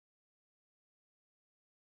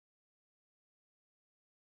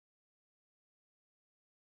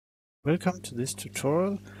Welcome to this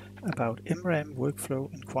tutorial about MRAM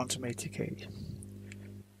workflow in QuantumATK.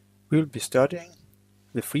 We will be studying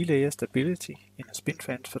the free layer stability in a spin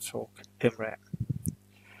transfer torque MRAM.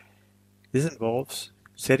 This involves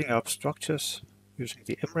setting up structures using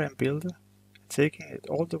the MRAM builder and taking it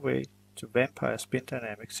all the way to vampire spin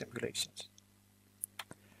dynamic simulations.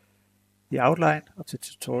 The outline of the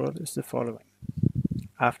tutorial is the following.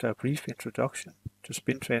 After a brief introduction to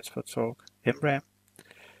spin transfer torque MRAM,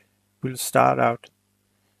 we'll start out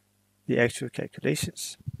the actual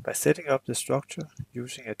calculations by setting up the structure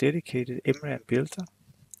using a dedicated MRAM builder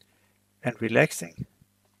and relaxing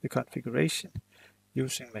the configuration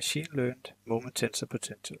using machine-learned moment tensor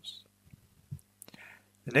potentials.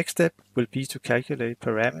 The next step will be to calculate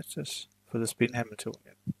parameters for the spin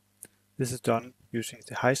Hamiltonian. This is done using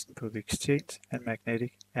the Heisenberg exchange and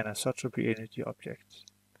magnetic anisotropy energy objects.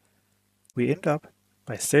 We end up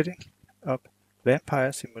by setting up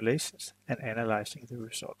vampire simulations and analyzing the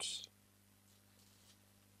results.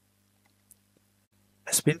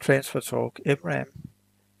 A spin transfer torque MRAM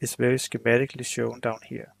is very schematically shown down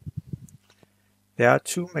here. There are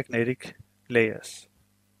two magnetic layers.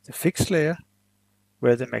 The fixed layer,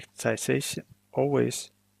 where the magnetization always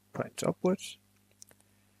points upwards,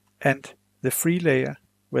 and the free layer,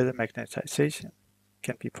 where the magnetization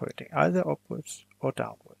can be pointing either upwards or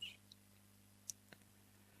downwards.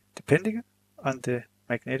 Depending on the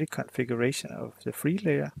magnetic configuration of the free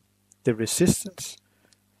layer, the resistance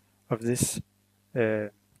of this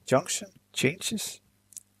junction changes,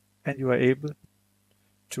 and you are able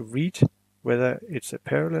to read whether it's a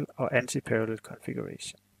parallel or anti-parallel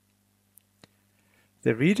configuration.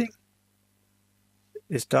 The reading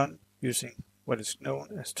is done using what is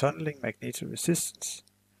known as tunneling magneto resistance,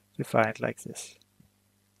 defined like this.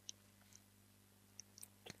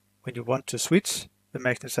 When you want to switch the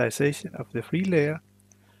magnetization of the free layer,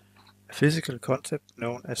 a physical concept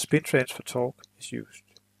known as spin transfer torque is used.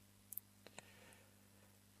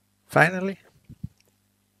 Finally,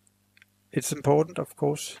 it's important, of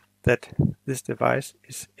course, that this device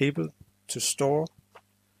is able to store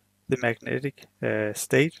the magnetic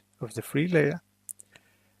state of the free layer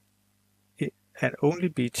and only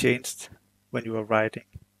be changed when you are writing.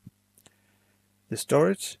 The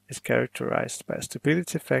storage is characterized by a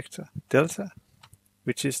stability factor, delta,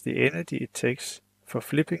 which is the energy it takes for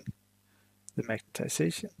flipping the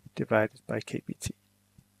magnetization divided by kBt.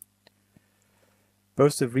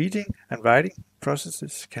 Both the reading and writing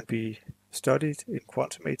processes can be studied in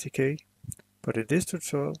QuantumATK, but in this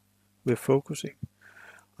tutorial we're focusing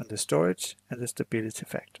on the storage and the stability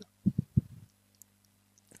factor.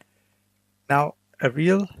 Now, a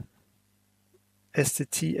real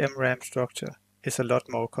STT-MRAM structure is a lot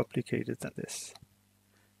more complicated than this.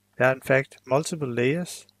 There are in fact multiple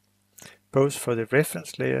layers, both for the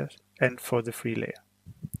reference layer and for the free layer.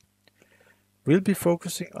 We'll be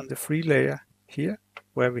focusing on the free layer here,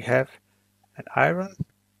 where we have an iron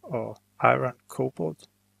or iron cobalt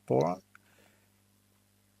boron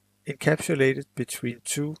encapsulated between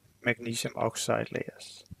two magnesium oxide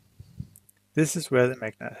layers. This is where the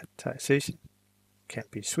magnetization can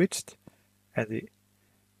be switched, and the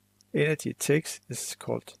energy it takes is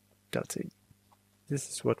called delta E. This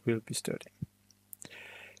is what we'll be studying.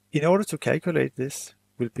 In order to calculate this,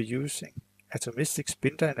 we'll be using atomistic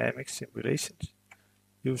spin dynamic simulations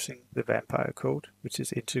using the vampire code, which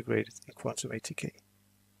is integrated in QuantumATK.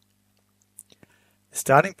 The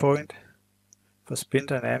starting point for spin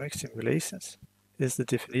dynamic simulations is the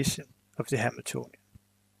definition of the Hamiltonian.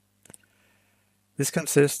 This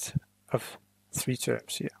consists of three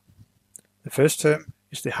terms here. The first term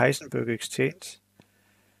is the Heisenberg exchange,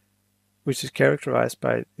 which is characterized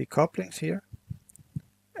by the couplings here,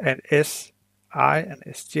 and Si and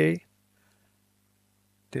Sj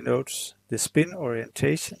denotes the spin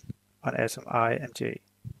orientation on atom I and J.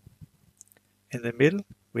 In the middle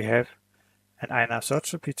we have an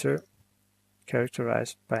anisotropy term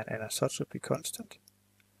characterized by an anisotropy constant,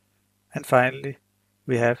 and finally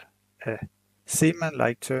we have a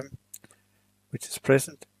Zeeman-like term which is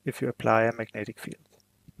present if you apply a magnetic field.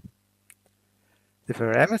 The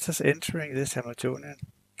parameters entering this Hamiltonian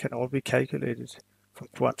can all be calculated from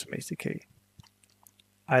QuantumATK,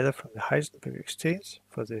 either from the Heisenberg exchange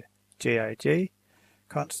for the Jij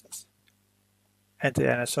constants, and the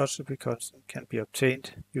anisotropy constant can be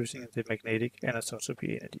obtained using the magnetic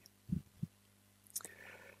anisotropy energy.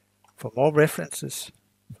 For more references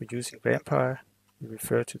for using vampire, we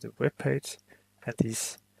refer to the webpage and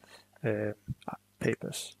these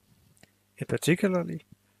papers. In particularly,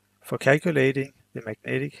 for calculating the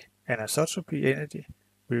magnetic anisotropy energy,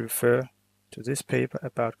 we refer to this paper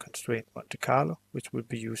about constrained Monte Carlo, which we'll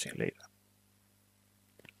be using later.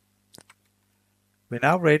 We're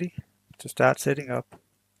now ready to start setting up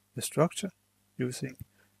the structure using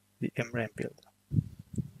the MRAM builder.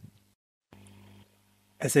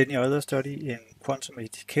 As any other study in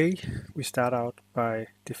QuantumATK, we start out by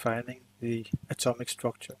defining the atomic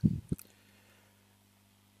structure.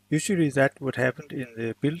 Usually that would happen in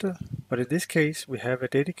the builder, but in this case we have a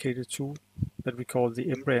dedicated tool that we call the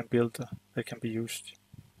MRAM builder that can be used.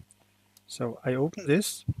 So I open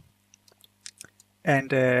this,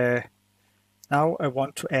 and now I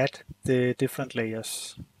want to add the different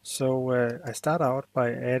layers. So I start out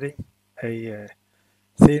by adding a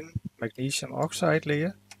thin magnesium oxide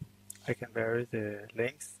layer. I can vary the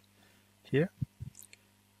length here.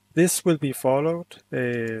 This will be followed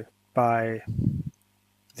by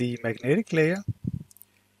the magnetic layer.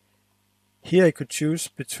 Here I could choose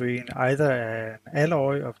between either an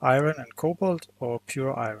alloy of iron and cobalt or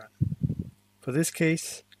pure iron. For this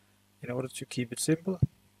case, in order to keep it simple,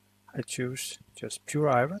 I choose just pure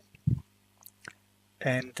iron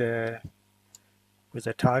and with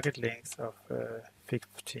a target length of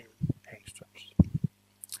 15 angstroms.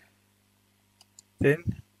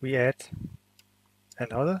 Then we add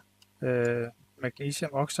another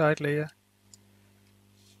magnesium oxide layer,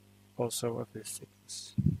 also of this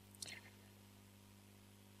thickness.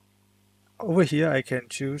 Over here I can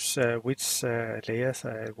choose which layers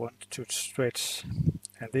I want to stretch,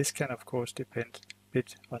 and this can of course depend a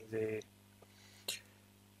bit on the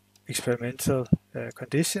experimental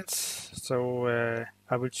conditions. So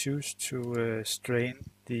I will choose to strain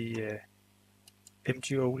the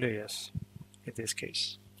MGO layers in this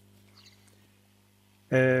case.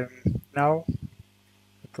 Now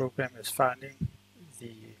the program is finding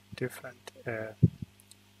the different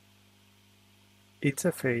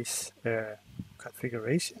interface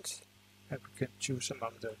configurations, and we can choose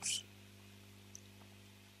among those.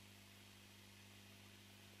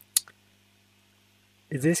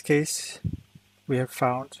 In this case, we have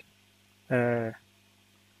found a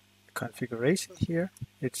configuration here.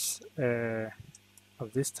 It's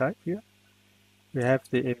of this type here. We have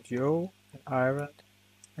the MGO, an iron,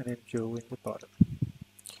 and MGO in the bottom.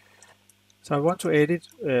 So I want to edit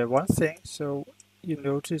one thing. So you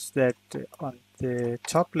notice that on the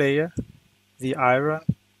top layer, the iron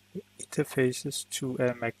interfaces to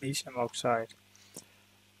a magnesium oxide.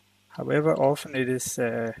 However, often it is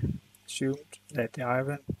assumed that the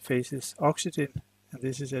iron faces oxygen, and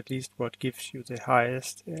this is at least what gives you the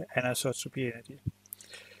highest anisotropy energy.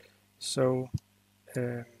 So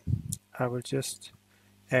I will just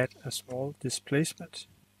add a small displacement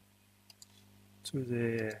to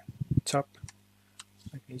the top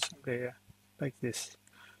magnesium layer like this.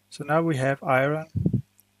 So now we have iron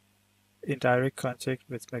in direct contact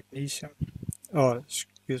with magnesium, or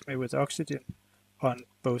excuse me, with oxygen on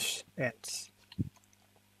both ends.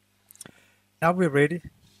 Now we're ready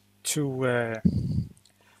to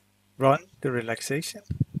run the relaxation.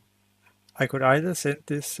 I could either send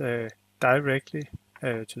this directly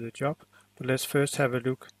to the job, but let's first have a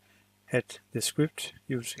look at the script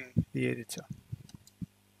using the editor.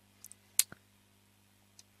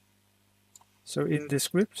 So in the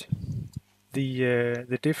script,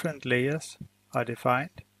 the different layers are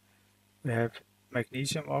defined. We have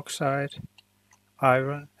magnesium oxide,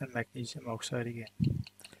 iron, and magnesium oxide again.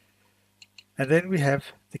 And then we have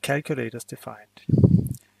the calculators defined.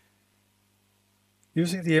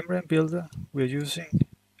 Using the MRAM builder, we're using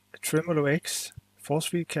a Tremolo X force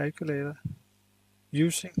field calculator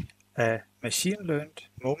using a machine-learned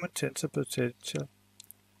moment tensor potential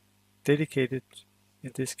dedicated,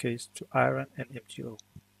 in this case, to iron and MGO.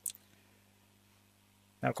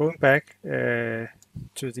 Now going back to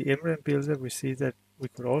the MRAM builder, we see that we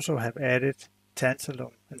could also have added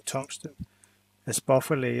tantalum and tungsten as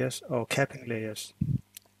buffer layers or capping layers.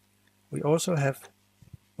 We also have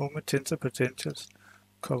moment tensor potentials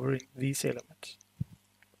covering these elements.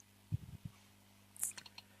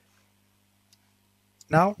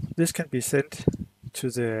 Now this can be sent to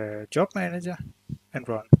the job manager and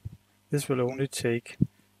run. This will only take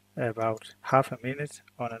about half a minute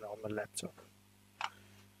on a normal laptop.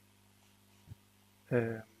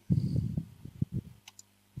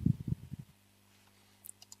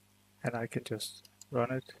 And I can just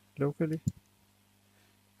run it locally,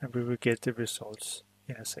 and we will get the results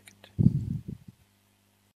in a second.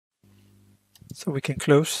 So we can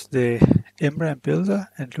close the MRAM builder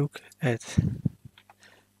and look at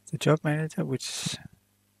the job manager, which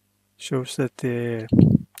shows that the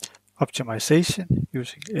optimization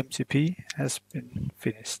using MTP has been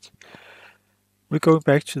finished. We're going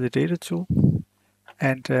back to the data tool,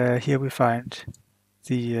 and here we find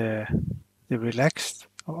the relaxed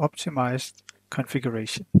or optimized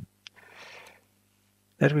configuration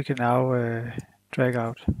that we can now drag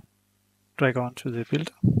on to the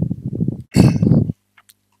builder.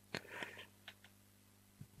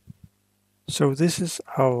 So this is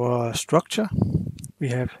our structure. We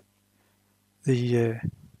have the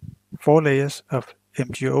 4 layers of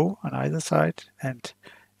MgO on either side and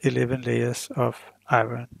 11 layers of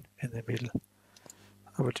iron in the middle.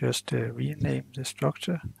 I will just rename the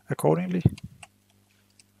structure accordingly,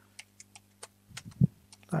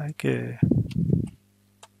 like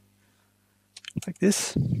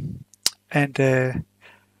this. And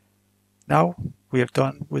now we have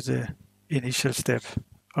done with the initial step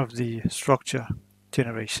of the structure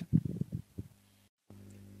generation.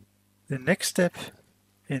 The next step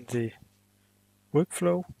in the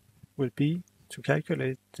workflow will be to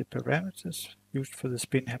calculate the parameters used for the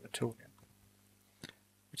spin Hamiltonian,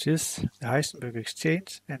 which is the Heisenberg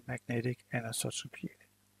exchange and magnetic anisotropy.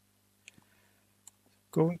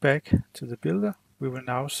 Going back to the builder, we will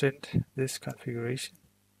now send this configuration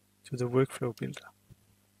to the workflow builder.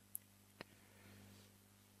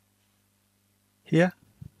 Here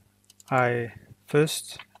I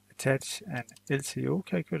first attach an LTO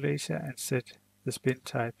calculator and set the spin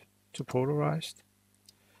type to polarized.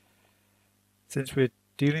 Since we're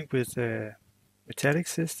dealing with metallic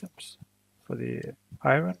systems for the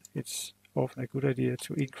iron, it's often a good idea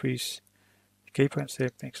to increase the K-point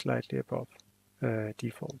sampling slightly above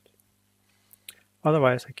default.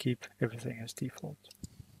 Otherwise I keep everything as default.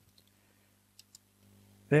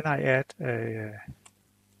 Then I add a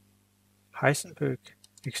Heisenberg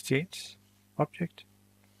exchange object.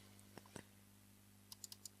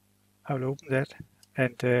 I will open that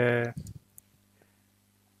and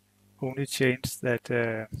only change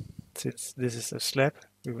that since this is a slab,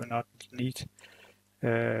 we will not need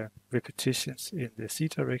repetitions in the Z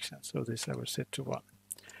direction, so this I will set to 1.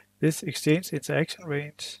 This exchange interaction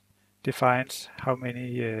range defines how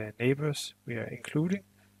many neighbors we are including,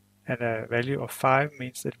 and a value of 5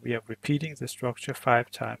 means that we are repeating the structure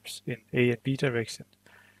 5 times in A and B direction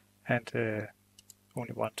and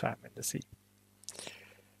only 1 time in the Z.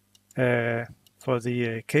 For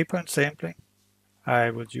the K-point sampling,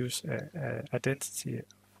 I will use a density of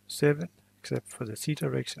 7, except for the Z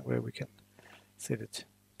direction where we can set it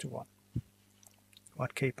to 1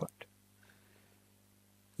 K-point.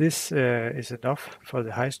 This is enough for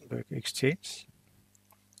the Heisenberg exchange.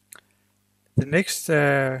 The next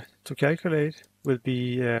to calculate will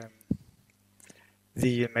be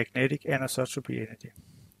the magnetic anisotropy energy.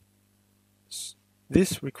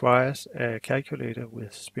 This requires a calculator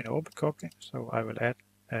with spin-orbit coupling, so I will add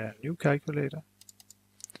a new calculator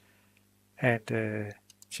and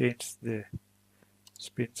change the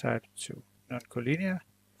spin type to non-collinear,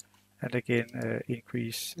 and again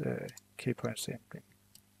increase K-point sampling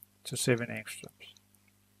to 7 angstroms.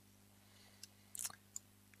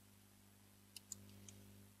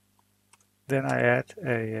 Then I add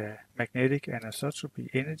a magnetic anisotropy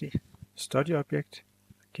energy study object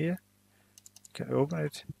here. You can open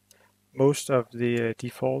it. Most of the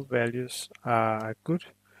default values are good,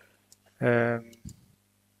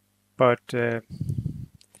 but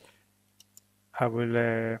I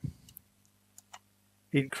will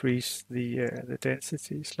increase the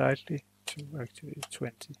density slightly to actually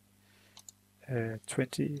 20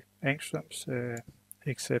 angstroms,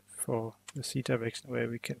 except for the Z direction where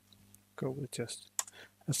we can go with just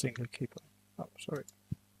a single K-point. Oh, sorry.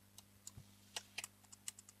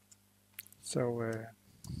 So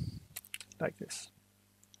like this.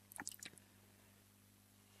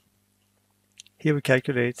 Here we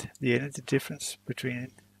calculate the energy difference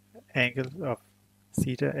between angle of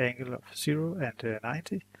theta angle of 0 and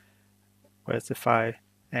 90, whereas the phi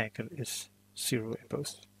angle is 0 in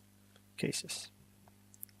both cases.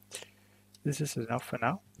 This is enough for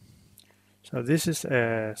now. So this is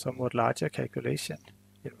a somewhat larger calculation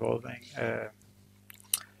involving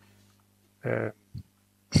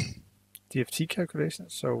DFT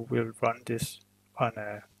calculations, so we'll run this on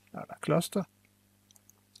a cluster,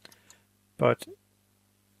 but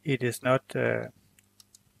it is not a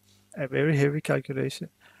very heavy calculation.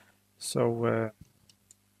 So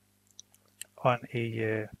on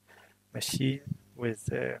a machine with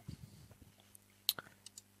in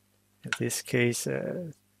this case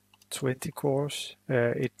 20 cores,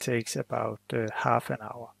 it takes about half an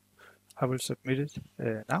hour. I will submit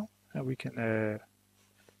it now, and we can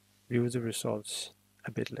view the results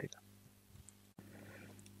a bit later.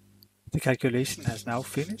 The calculation has now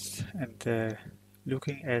finished, and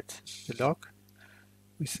looking at the log,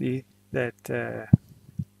 we see that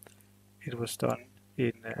it was done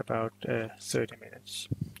in about 30 minutes.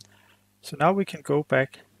 So now we can go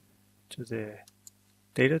back to the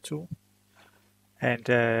data tool, and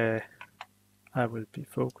I will be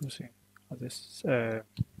focusing on this the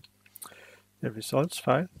results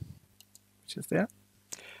file, which is there.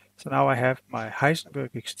 So now I have my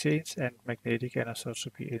Heisenberg exchange and magnetic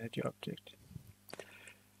anisotropy energy object.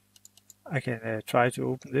 I can try to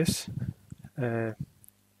open this,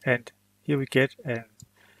 and here we get an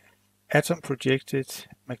atom projected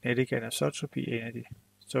magnetic anisotropy energy.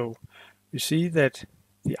 So we see that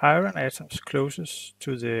the iron atoms closest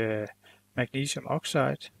to the magnesium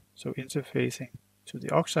oxide, so interfacing to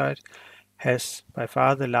the oxide, has by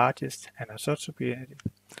far the largest anisotropy energy.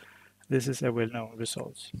 This is a well-known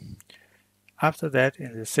result. After that,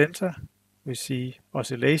 in the center, we see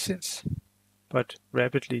oscillations, but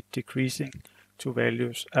rapidly decreasing to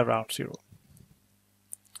values around 0.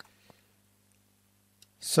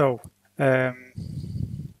 So we're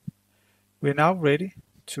now ready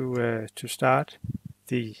to start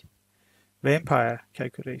the vampire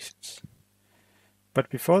calculations. But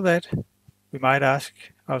before that, we might ask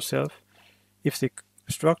ourselves if the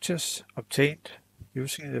structures obtained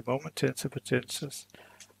using the moment tensor potentials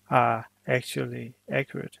are actually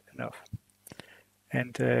accurate enough.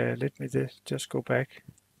 And let me just go back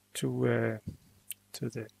to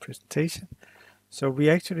the presentation. So we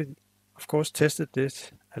actually, of course, tested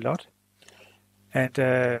this a lot, and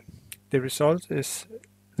the result is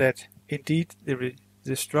that indeed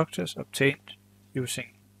the structures obtained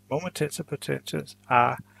using moment tensor potentials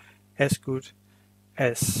are as good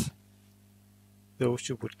as those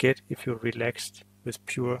you would get if you relaxed with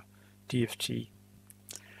pure DFT.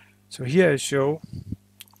 So here I show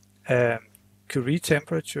Curie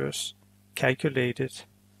temperatures calculated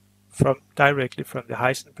directly from the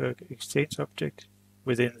Heisenberg exchange object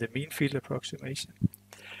within the mean field approximation.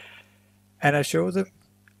 And I show them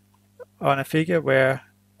on a figure where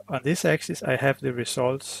on this axis I have the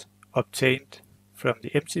results obtained from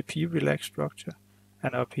the MTP relaxed structure,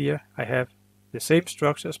 and up here I have the same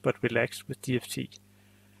structures but relaxed with DFT.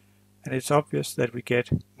 And it's obvious that we get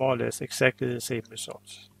more or less exactly the same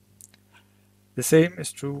results. The same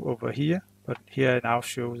is true over here, but here I now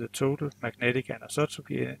show the total magnetic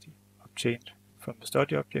anisotropy energy obtained from the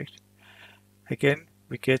study object. Again,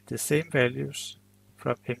 we get the same values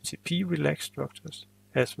from MTP relaxed structures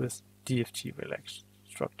as with DFT relaxed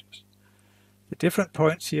structures. The different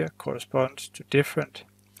points here correspond to different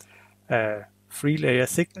free layer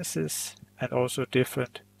thicknesses and also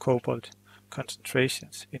different cobalt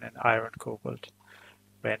concentrations in an iron cobalt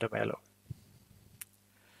random alloy.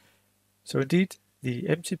 So indeed, the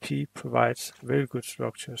MTP provides very good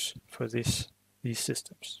structures for these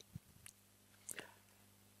systems.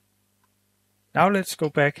 Now let's go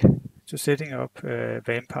back to setting up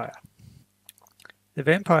Vampire. The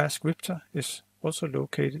Vampire scripter is also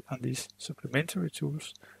located on these supplementary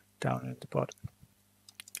tools down in the bottom.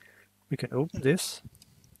 We can open this,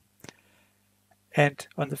 and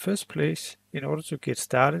on the first place, in order to get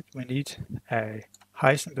started, we need a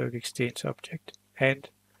Heisenberg exchange object and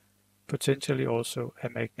potentially also a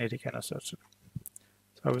magnetic anisotropy.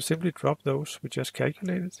 So I will simply drop those we just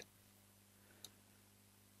calculated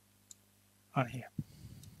on here.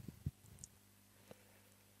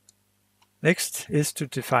 Next is to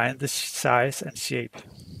define the size and shape.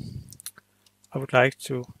 I would like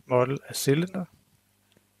to model a cylinder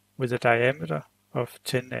with a diameter of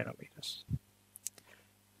 10 nanometers.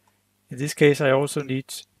 In this case, I also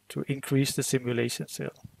need to increase the simulation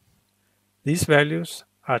cell. These values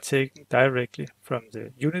are taken directly from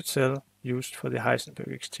the unit cell used for the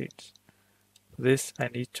Heisenberg exchange. For this, I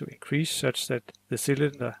need to increase such that the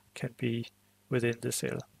cylinder can be within the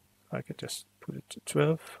cell. I can just put it to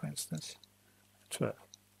 12, for instance. 12.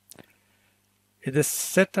 In the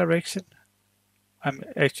Z direction, I'm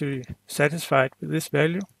actually satisfied with this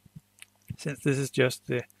value, since this is just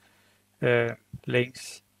the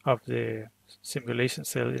length of the simulation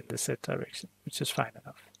cell in the Z direction, which is fine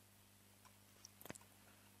enough.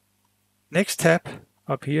 Next tab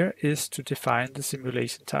up here is to define the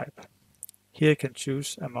simulation type. Here I can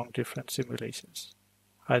choose among different simulations,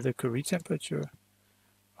 either Curie temperature,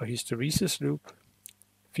 or hysteresis loop,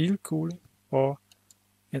 field cooling, or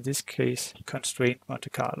in this case, constrained Monte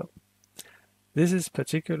Carlo. This is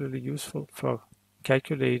particularly useful for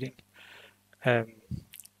calculating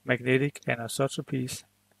magnetic anisotropies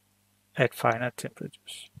at finite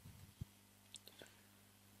temperatures.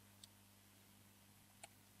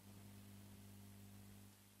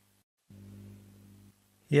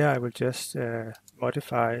 Here I will just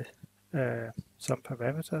modify some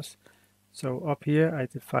parameters. So up here I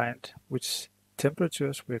defined which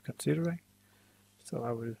temperatures we're considering. So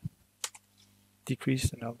I will decrease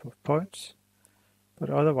the number of points, but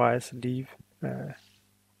otherwise leave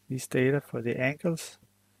these data for the angles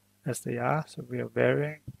as they are. So we are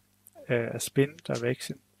varying a spin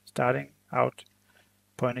direction, starting out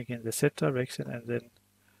pointing in the Z direction and then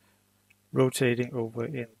rotating over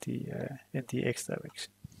in the X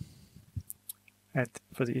direction. And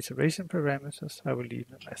for the iteration parameters, I will leave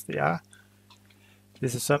them as they are.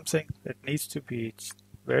 This is something that needs to be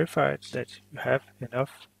verified, that you have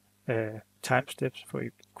enough time steps for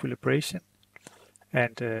equilibration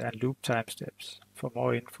and loop time steps. For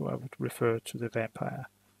more info, I would refer to the Vampire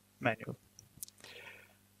manual.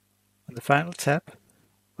 On the final tab,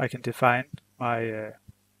 I can define my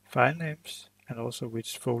file names and also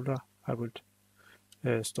which folder I would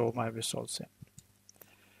store my results in.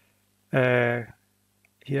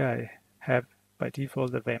 Here I have by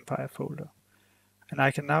default the Vampire folder, and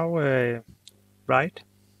I can now write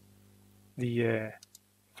the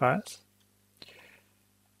files,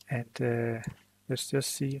 and let's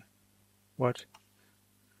just see what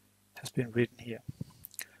has been written here.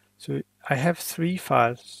 So I have 3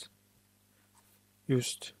 files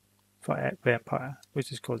used for Vampire,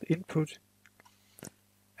 which is called input,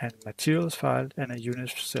 and materials file, and a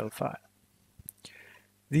unit cell file.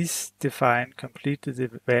 These define completely the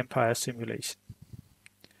Vampire simulation.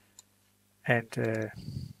 And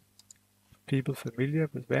people familiar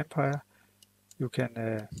with Vampire, you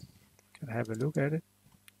can have a look at it.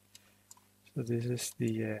 So this is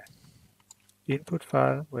the input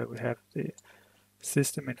file where we have the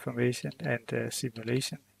system information and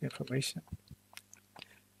simulation information.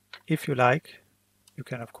 If you like, you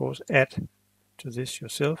can of course add to this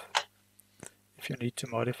yourself if you need to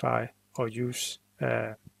modify or use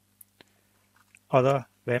other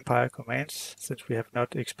Vampire commands, since we have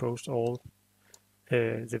not exposed all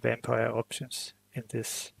the Vampire options in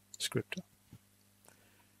this scripter.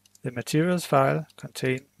 The materials file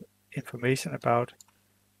contains information about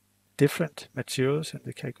different materials in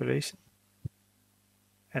the calculation,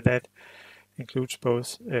 and that includes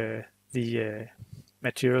both the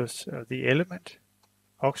materials of the element,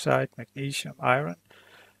 oxide, magnesium, iron,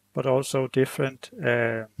 but also different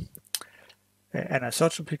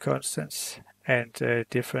anisotropy constants and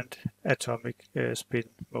different atomic spin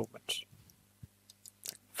moments.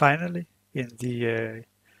 Finally, in the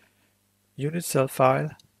unit cell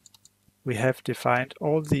file, we have defined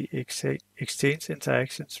all the exchange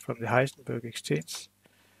interactions from the Heisenberg exchange,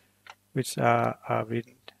 which are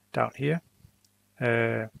written down here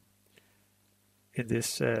in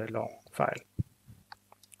this long file.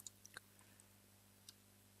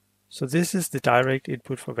 So this is the direct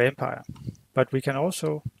input for Vampire, but we can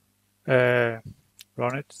also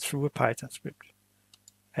run it through a Python script.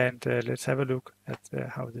 And let's have a look at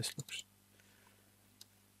how this looks.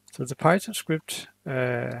 So the Python script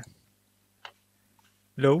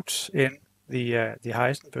loads in the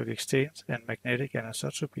Heisenberg exchange and magnetic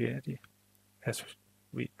anisotropy energy as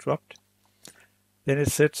we dropped. Then it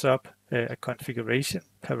sets up a configuration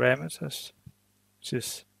parameters, which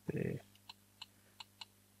is the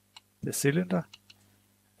cylinder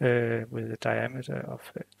with a diameter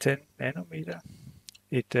of 10 nanometer.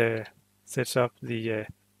 It sets up the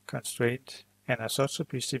constraint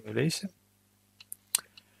anisotropy simulation.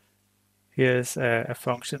 Here's a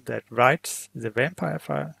function that writes the Vampire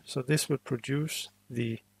file. So this will produce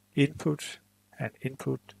the input and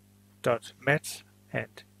input.mat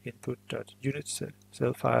and input.unit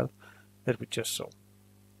cell file that we just saw.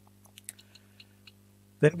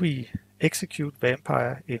 Then we execute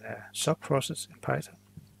Vampire in a sub-process in Python.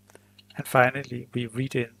 And finally, we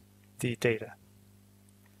read in the data.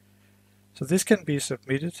 So this can be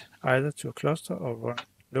submitted either to a cluster or run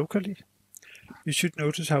locally. You should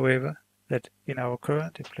notice, however, that in our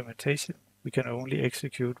current implementation, we can only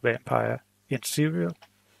execute Vampire in serial.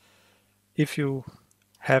 If you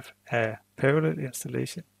have a parallel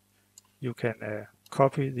installation, you can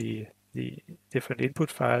copy the different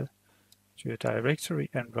input file to a directory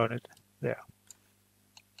and run it there.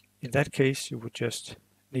 In that case, you would just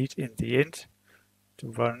need in the end to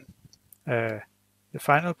run the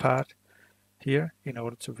final part here in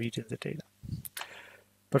order to read in the data.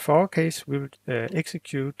 But for our case, we would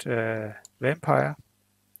execute Vampire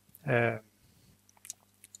in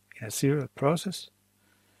a serial process,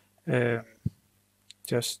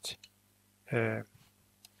 just on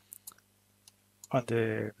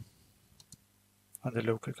the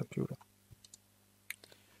local computer.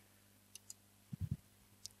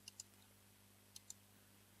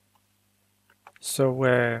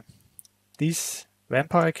 So these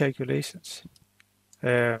Vampire calculations,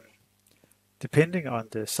 depending on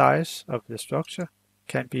the size of the structure,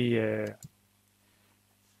 can be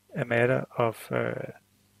a matter of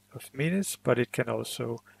minutes, but it can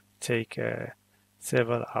also take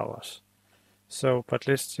several hours. So, but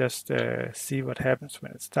let's just see what happens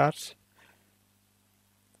when it starts.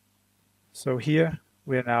 So here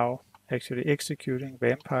we are now actually executing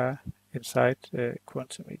Vampire inside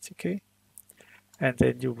QuantumATK, and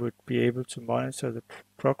then you would be able to monitor the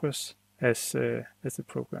progress as the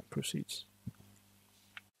program proceeds.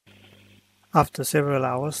 After several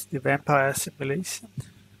hours, the Vampire simulation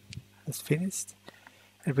has finished,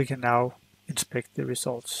 and we can now inspect the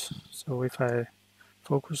results. So if I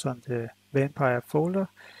focus on the Vampire folder,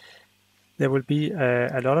 there will be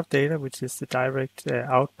a lot of data, which is the direct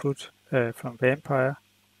output from Vampire,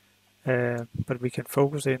 but we can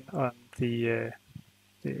focus in on the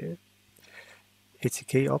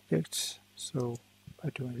ATK objects. So by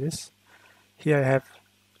doing this, here I have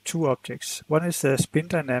two objects. One is the spin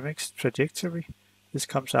dynamics trajectory. This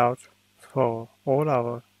comes out for all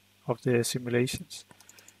of the simulations.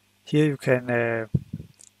 Here you can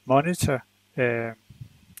monitor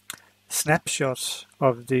snapshots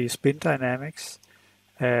of the spin dynamics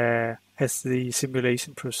as the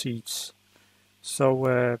simulation proceeds. So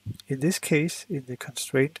in this case, in the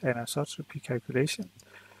constraint anisotropy calculation,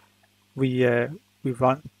 we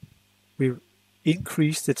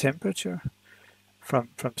increase the temperature from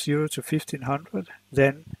 0 to 1500.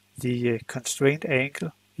 Then the constraint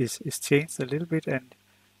angle is changed a little bit, and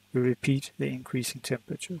we repeat the increasing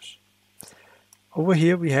temperatures. Over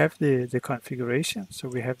here we have the configuration. So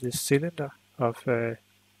we have this cylinder of 10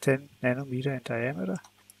 nanometer in diameter,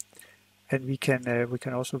 and we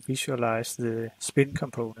can also visualize the spin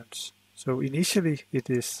components. So initially it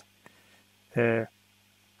is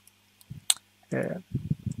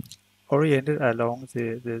oriented along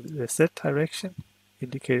the Z direction,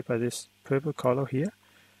 indicated by this purple color here,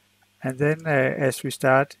 and then as we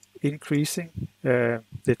start increasing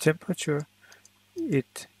the temperature,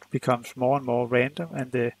 it becomes more and more random,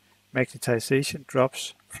 and the magnetization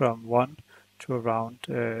drops from 1 to around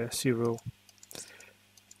 0.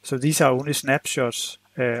 So these are only snapshots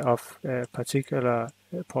of a particular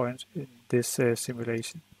point in this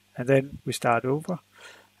simulation. And then we start over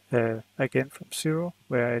again from 0,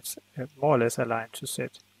 where it's more or less aligned to Z.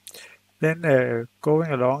 Then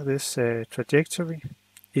going along this trajectory,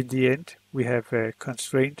 in the end we have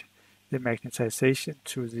constrained the magnetization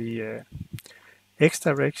to the X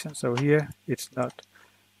direction. So here it's not,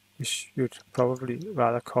 we should probably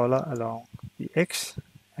rather color along the X,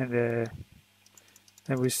 and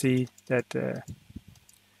then we see that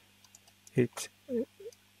it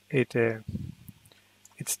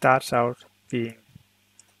starts out being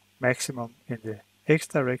maximum in the X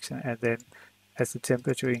direction, and then as the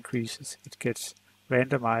temperature increases, it gets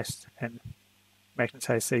randomized and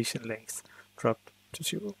magnetization length dropped to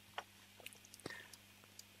 0.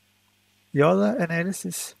 The other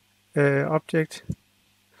analysis object,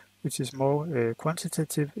 which is more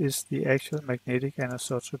quantitative, is the actual magnetic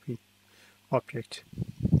anisotropy object.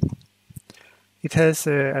 It has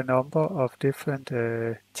a number of different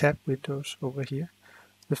tab windows over here.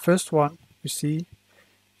 The first one we see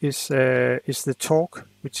is the torque,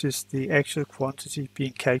 which is the actual quantity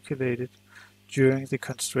being calculated during the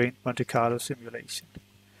constrained Monte Carlo simulation.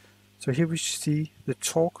 So here we see the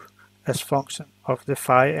torque as function of the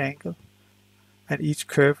phi angle, and each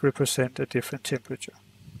curve represents a different temperature.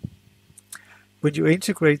 When you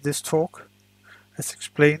integrate this torque, as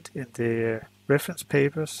explained in the reference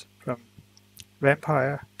papers from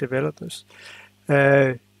Vampire developers,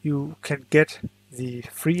 you can get the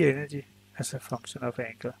free energy as a function of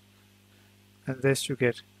angle, and this you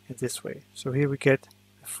get in this way. So here we get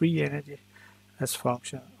the free energy as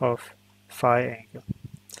function of phi angle,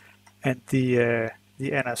 and the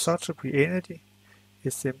anisotropy energy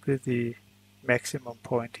is simply the maximum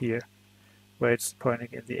point here, where it's pointing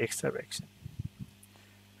in the X direction.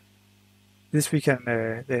 This we can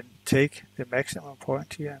then take the maximum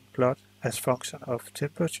point here and plot as function of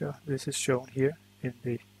temperature. This is shown here in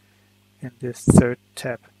this third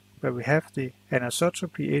tab, where we have the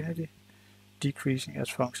anisotropy energy decreasing as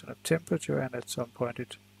function of temperature, and at some point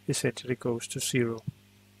it essentially goes to 0.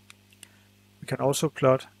 We can also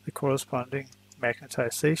plot the corresponding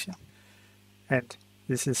magnetization, and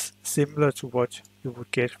this is similar to what you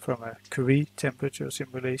would get from a Curie temperature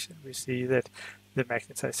simulation. We see that the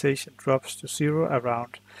magnetization drops to 0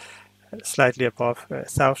 around slightly above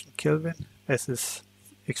 1000 Kelvin, as is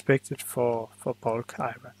expected for bulk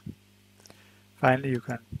iron. Finally, you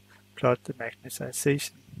can plot the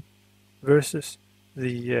magnetization versus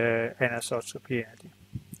the anisotropy energy.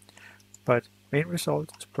 But main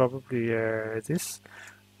result is probably this,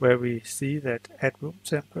 where we see that at room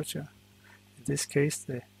temperature In this case,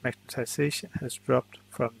 the magnetization has dropped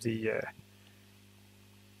from the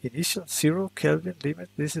initial 0 Kelvin limit.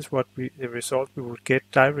 This is what the result we would get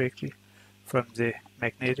directly from the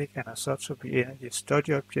magnetic anisotropy energy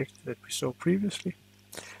study object that we saw previously.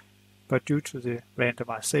 But due to the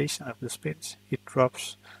randomization of the spins, it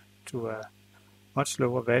drops to a much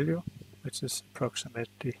lower value, which is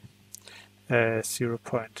approximately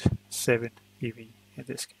 0.7 eV in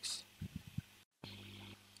this case.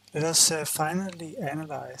 Let us finally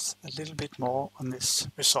analyze a little bit more on this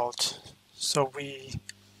result. So we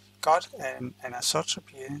got an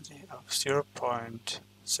anisotropy energy of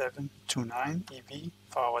 0.729 eV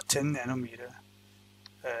for our 10 nanometer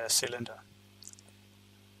cylinder.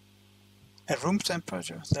 At room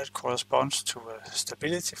temperature, that corresponds to a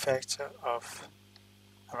stability factor of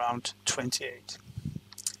around 28.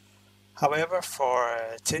 However,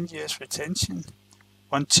 for 10 years retention,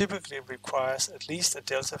 one typically requires at least a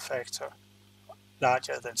delta factor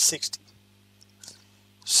larger than 60.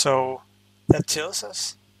 So that tells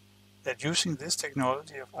us that using this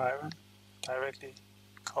technology of iron directly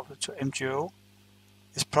coupled to MGO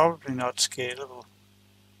is probably not scalable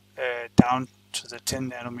down to the 10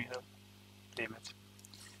 nanometer limit.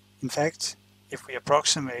 In fact, if we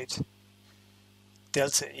approximate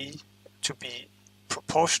delta E to be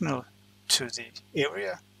proportional to the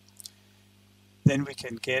area, then we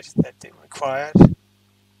can get that the required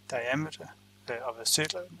diameter of a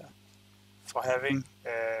cylinder for having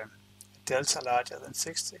delta larger than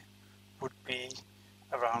 60 would be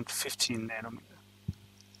around 15 nanometer.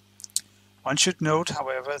 One should note,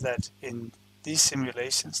 however, that in these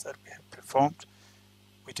simulations that we have performed,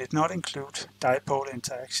 we did not include dipole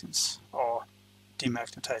interactions or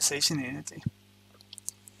demagnetization energy.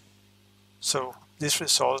 So this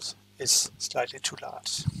result is slightly too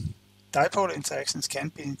large. Dipole interactions can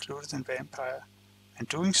be included in Vampire, and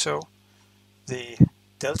doing so, the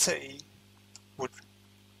delta E would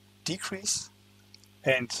decrease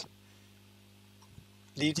and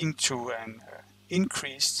leading to an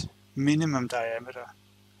increased minimum diameter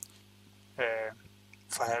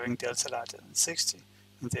for having delta larger than 60.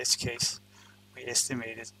 In this case, we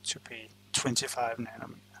estimate it to be 25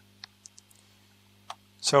 nanometer.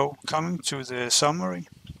 So coming to the summary,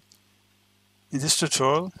 in this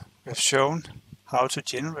tutorial we have shown how to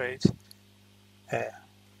generate a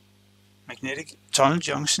magnetic tunnel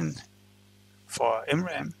junction for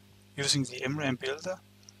MRAM using the MRAM builder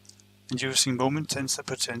and using moment tensor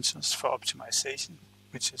potentials for optimization,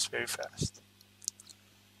 which is very fast.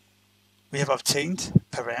 We have obtained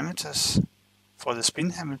parameters for the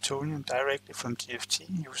spin Hamiltonian directly from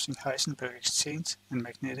DFT using Heisenberg exchange and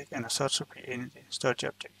magnetic anisotropy energy study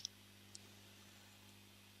object.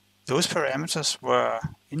 Those parameters were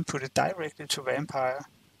inputted directly to Vampire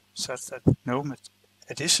such that no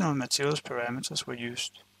additional materials parameters were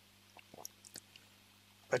used.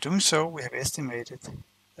 By doing so, we have estimated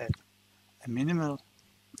that a minimal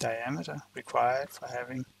diameter required for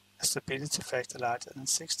having a stability factor larger than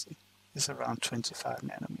 60 is around 25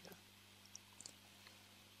 nanometer.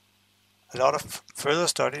 A lot of further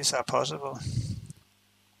studies are possible.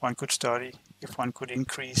 One could study if one could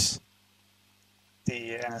increase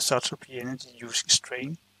the anisotropy energy using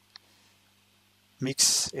strain,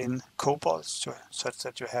 mix in cobalt such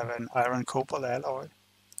that you have an iron cobalt alloy.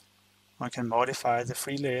 One can modify the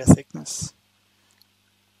free layer thickness,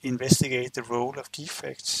 investigate the role of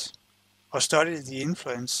defects, or study the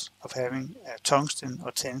influence of having tungsten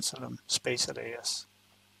or tantalum spacer layers,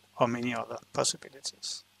 or many other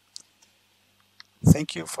possibilities.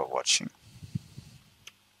 Thank you for watching.